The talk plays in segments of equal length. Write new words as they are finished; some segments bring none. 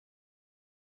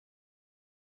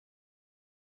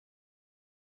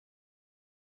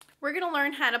We're going to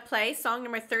learn how to play song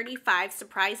number 35,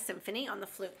 Surprise Symphony, on the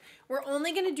flute. We're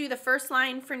only going to do the first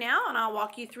line for now, and I'll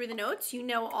walk you through the notes. You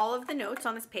know all of the notes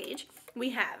on this page.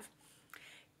 We have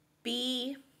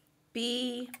B,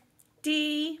 B,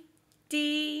 D,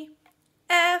 D,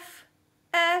 F,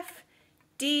 F,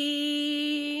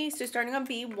 D. So starting on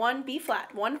B, 1, B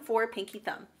flat, 1, 4, pinky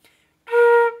thumb.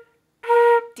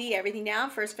 D, everything down,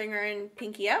 first finger and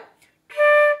pinky up.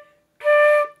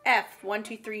 F, 1,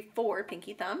 2, 3, 4,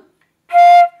 pinky thumb.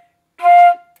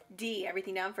 D,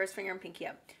 everything down, first finger and pinky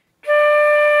up.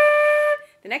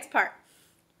 The next part,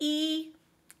 E,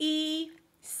 E,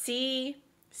 C,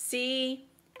 C,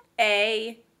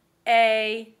 A,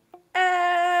 F.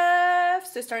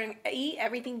 So starting E,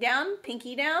 everything down,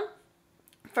 pinky down,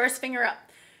 first finger up.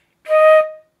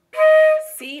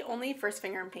 C, only first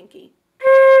finger and pinky.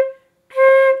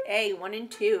 A, 1 and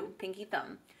 2, pinky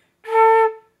thumb.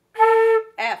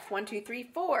 F, 1, 2, 3,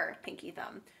 4, pinky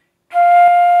thumb.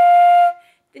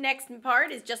 The next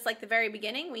part is just like the very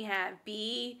beginning. We have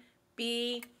B,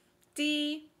 B,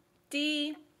 D,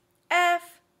 D,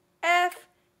 F, F,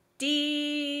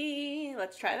 D.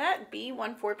 Let's try that. B,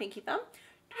 1, 4, pinky thumb.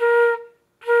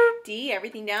 D,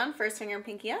 everything down, first finger and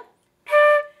pinky up.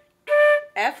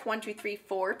 F, 1, 2, 3,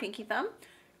 4, pinky thumb.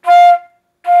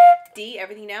 D,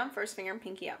 everything down, first finger and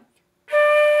pinky up.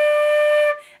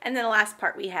 And then the last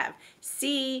part we have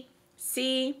C,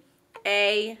 C,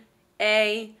 A,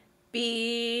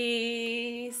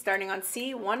 B. Starting on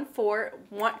C, 1, 4,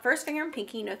 1, first finger and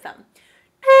pinky, no thumb.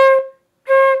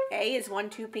 A is 1,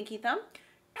 2, pinky thumb.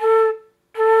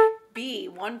 B,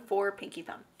 1, 4, pinky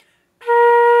thumb.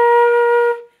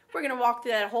 We're going to walk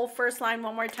through that whole first line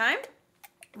one more time.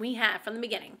 We have from the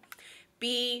beginning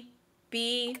B,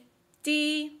 B,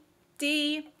 D,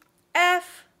 D,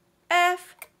 F,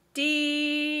 F,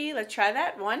 D. Let's try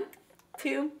that. 1,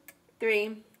 2,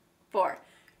 3, 4.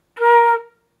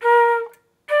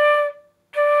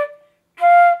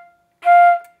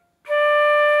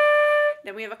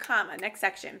 Then we have a comma. Next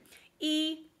section.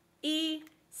 E, E,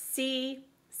 C,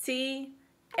 C,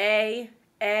 A,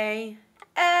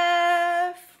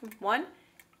 F. 1,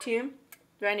 2,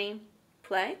 ready,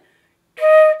 play.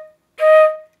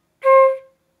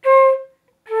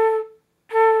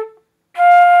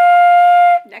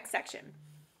 Next section.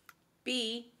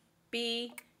 B,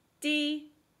 B,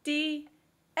 D, D,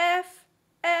 F,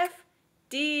 F,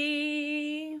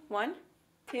 D. 1,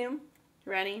 2,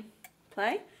 ready,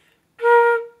 play.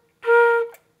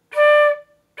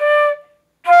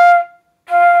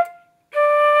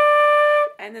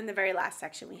 And then the very last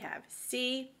section we have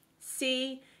C,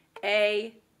 C,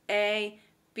 A,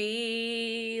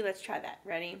 B. Let's try that.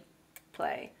 Ready,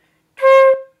 play.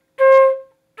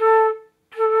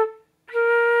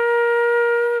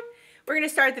 We're going to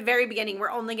start at the very beginning.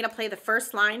 We're only going to play the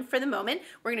first line for the moment.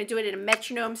 We're going to do it at a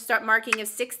metronome start marking of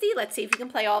 60. Let's see if you can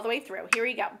play all the way through. Here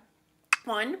we go.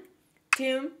 1,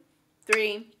 2,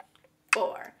 3,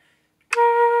 4.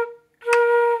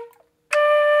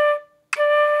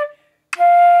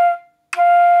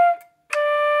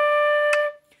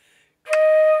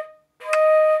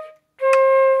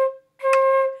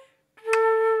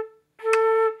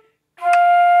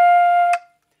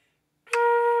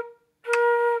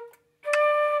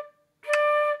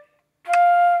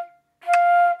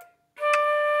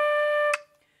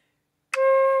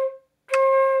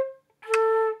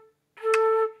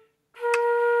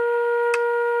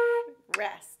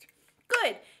 Rest.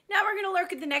 Good. Now we're going to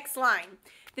look at the next line.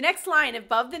 The next line,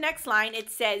 above the next line,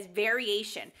 it says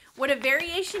variation. What a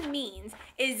variation means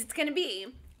is it's going to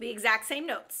be the exact same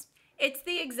notes. It's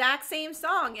the exact same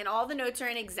song, and all the notes are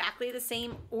in exactly the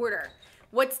same order.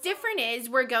 What's different is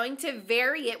we're going to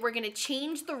vary it. We're going to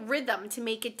change the rhythm to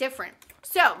make it different.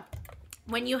 So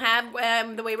when you have,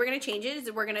 the way we're going to change it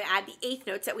is we're going to add the eighth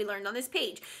notes that we learned on this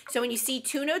page. So when you see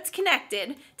two notes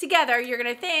connected together, you're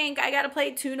going to think, I got to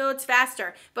play 2 notes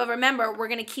faster. But remember, we're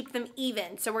going to keep them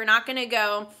even. So we're not going to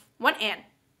go 1 and,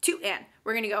 2 and.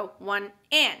 We're going to go 1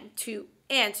 and, 2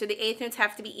 and. So the eighth notes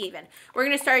have to be even. We're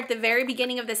going to start at the very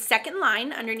beginning of the second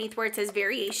line underneath where it says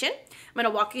variation. I'm going to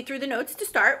walk you through the notes to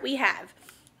start. We have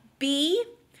B,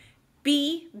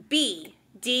 B, B,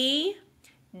 D,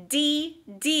 D,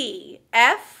 D,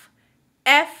 F,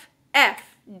 F,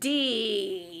 F,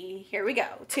 D. Here we go.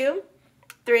 2,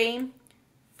 3,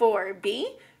 4.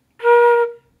 B,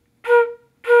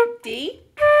 D,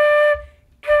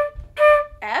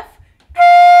 F,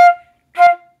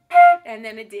 and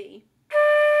then a D.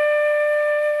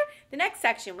 The next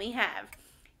section we have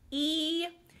E,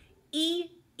 E,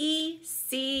 E,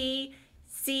 C,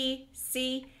 C,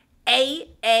 C, A,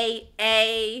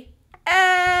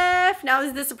 F. Now this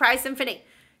is the Surprise Symphony.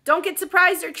 Don't get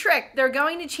surprised or tricked. They're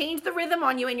going to change the rhythm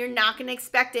on you and you're not going to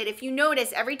expect it. If you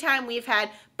notice, every time we've had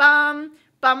bum,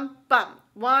 bum, bum.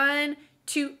 1,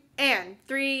 2, and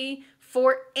 3,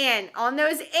 4, and. On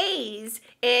those A's,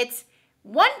 it's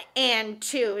 1 and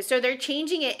 2. So they're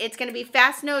changing it. It's going to be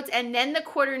fast notes and then the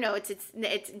quarter notes. It's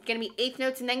going to be eighth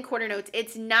notes and then quarter notes.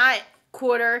 It's not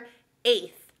quarter,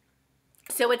 eighth.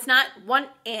 So it's not 1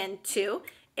 and 2.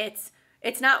 It's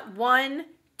not 1,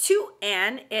 2,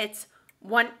 and. It's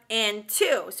 1 and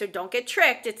 2. So don't get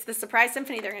tricked. It's the surprise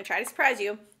symphony. They're going to try to surprise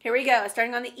you. Here we go.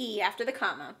 Starting on the E after the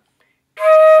comma.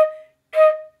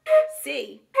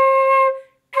 C.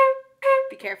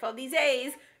 Be careful of these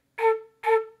A's.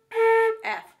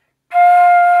 F.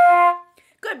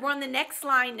 Good. We're on the next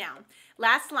line now.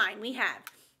 Last line we have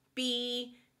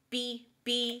B, B,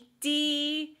 B,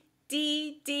 D,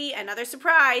 D, D. Another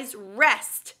surprise.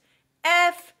 Rest.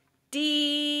 F,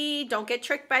 D. Don't get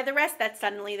tricked by the rest that's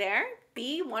suddenly there.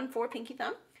 B, 1, 4, pinky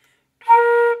thumb.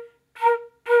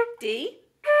 D.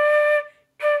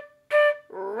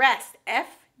 Rest. F,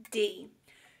 D.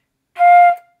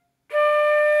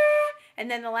 And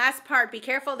then the last part, be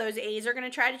careful, those A's are going to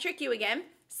try to trick you again.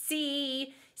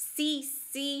 C, C,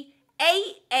 C,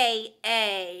 A, A,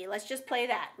 A. Let's just play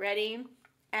that. Ready?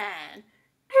 And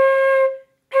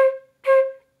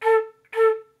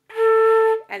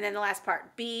then the last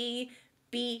part, B,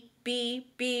 B, B,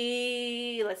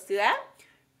 B. Let's do that.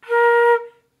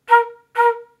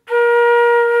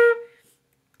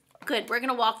 Good. We're going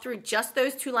to walk through just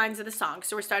those 2 lines of the song.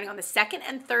 So we're starting on the second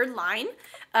and third line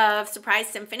of Surprise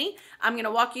Symphony. I'm going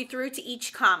to walk you through to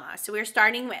each comma. So we're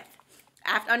starting with,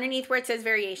 underneath where it says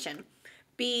variation,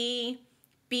 B,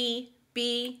 B,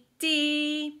 B,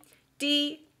 D,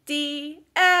 D, D,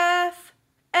 F,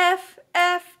 F,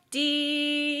 F,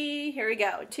 D. Here we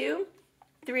go. 2,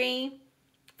 3,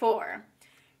 4.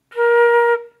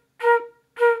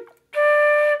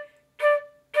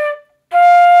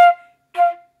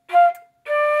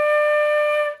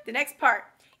 The next part,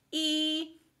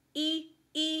 E, E,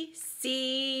 E,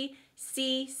 C,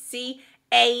 C, C,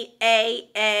 A, A,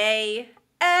 A,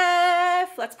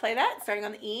 F. Let's play that, starting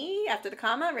on the E after the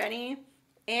comma. Ready?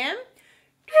 And.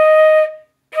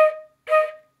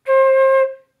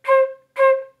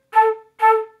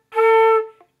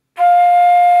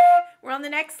 We're on the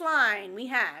next line. We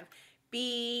have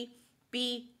B,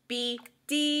 B, B,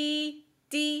 D,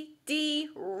 D, D,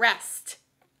 rest.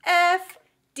 F,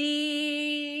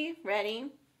 D. Ready?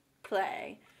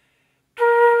 Play.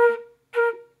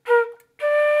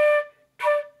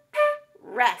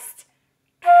 Rest.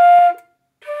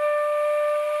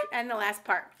 And the last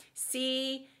part.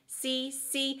 C, C,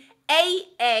 C, A,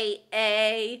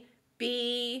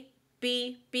 B,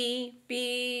 B, B,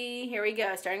 B. Here we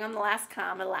go. Starting on the last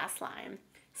comma, last line.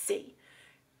 C.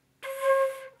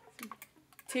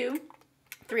 2,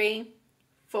 3,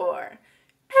 4.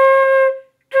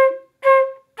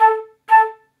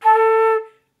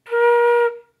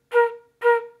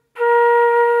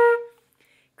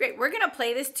 Great. We're going to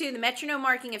play this to the metronome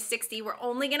marking of 60. We're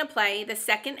only going to play the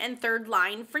second and third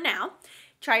line for now.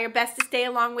 Try your best to stay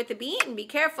along with the beat and be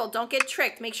careful. Don't get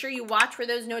tricked. Make sure you watch where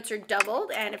those notes are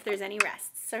doubled and if there's any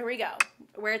rests. So here we go.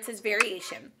 Where it says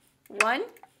variation. 1,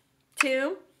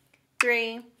 2,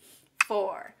 3,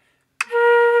 4.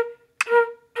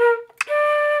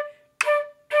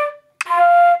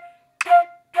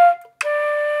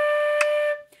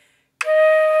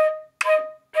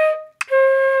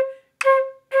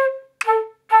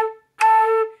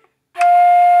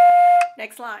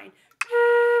 Next line.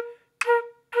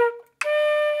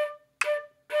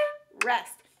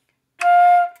 Rest.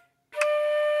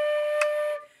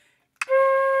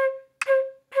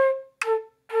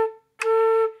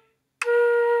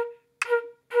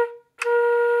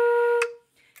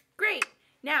 Great.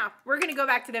 Now, we're going to go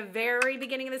back to the very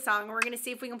beginning of the song. And we're going to see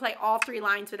if we can play all 3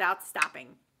 lines without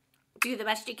stopping. Do the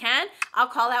best you can. I'll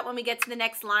call out when we get to the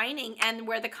next line and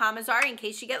where the commas are in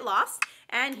case you get lost.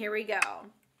 And here we go.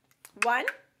 1,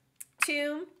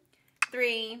 2,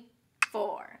 3,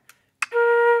 4.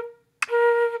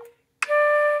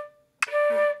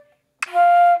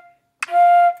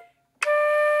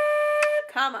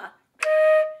 Comma.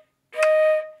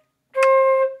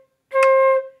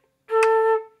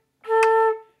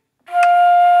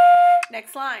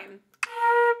 Next line.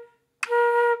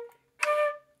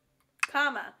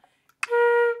 Comma.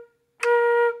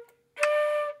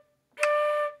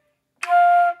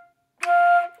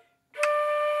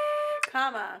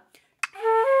 Comma.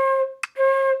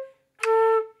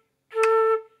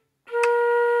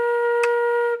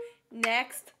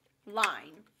 Next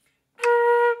line.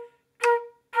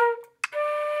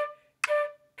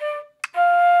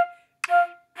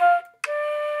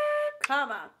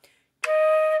 comma.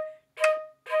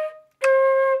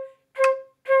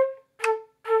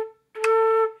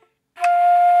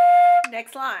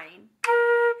 Next line.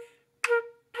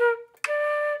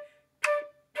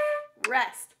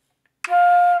 Rest,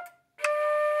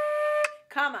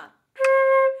 comma.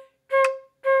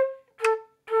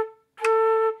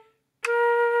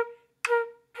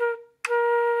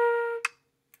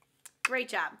 Great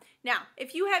job. Now,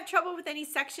 if you have trouble with any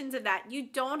sections of that, you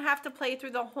don't have to play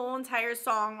through the whole entire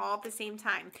song all at the same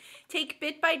time. Take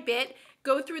bit by bit,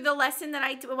 go through the lesson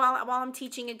that while I'm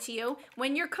teaching it to you.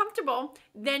 When you're comfortable,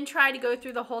 then try to go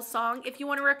through the whole song. If you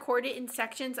want to record it in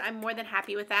sections, I'm more than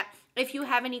happy with that. If you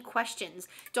have any questions,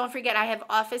 don't forget I have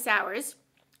office hours.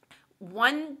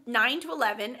 9 to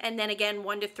 11, and then again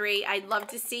 1 to 3. I'd love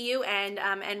to see you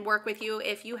and work with you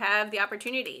if you have the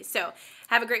opportunity. So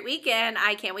have a great week, and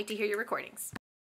I can't wait to hear your recordings.